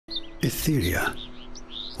Etheria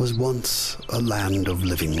was once a land of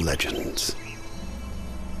living legends.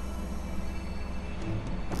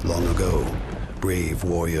 Long ago, brave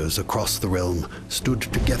warriors across the realm stood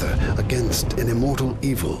together against an immortal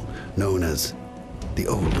evil known as the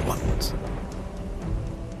Old Ones.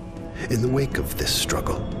 In the wake of this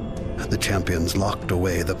struggle, the champions locked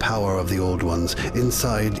away the power of the Old Ones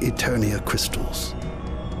inside Eternia crystals.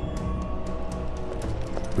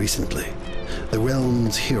 Recently, the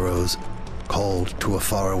realm's heroes, called to a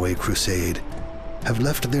faraway crusade, have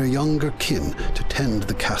left their younger kin to tend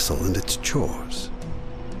the castle and its chores.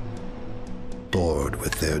 Bored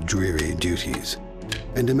with their dreary duties,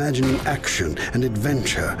 and imagining action and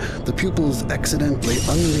adventure, the pupils accidentally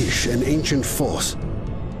unleash an ancient force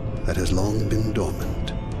that has long been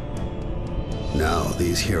dormant. Now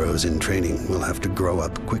these heroes in training will have to grow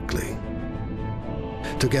up quickly.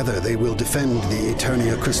 Together they will defend the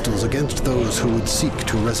Eternia crystals against those who would seek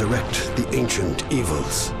to resurrect the ancient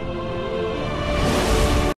evils.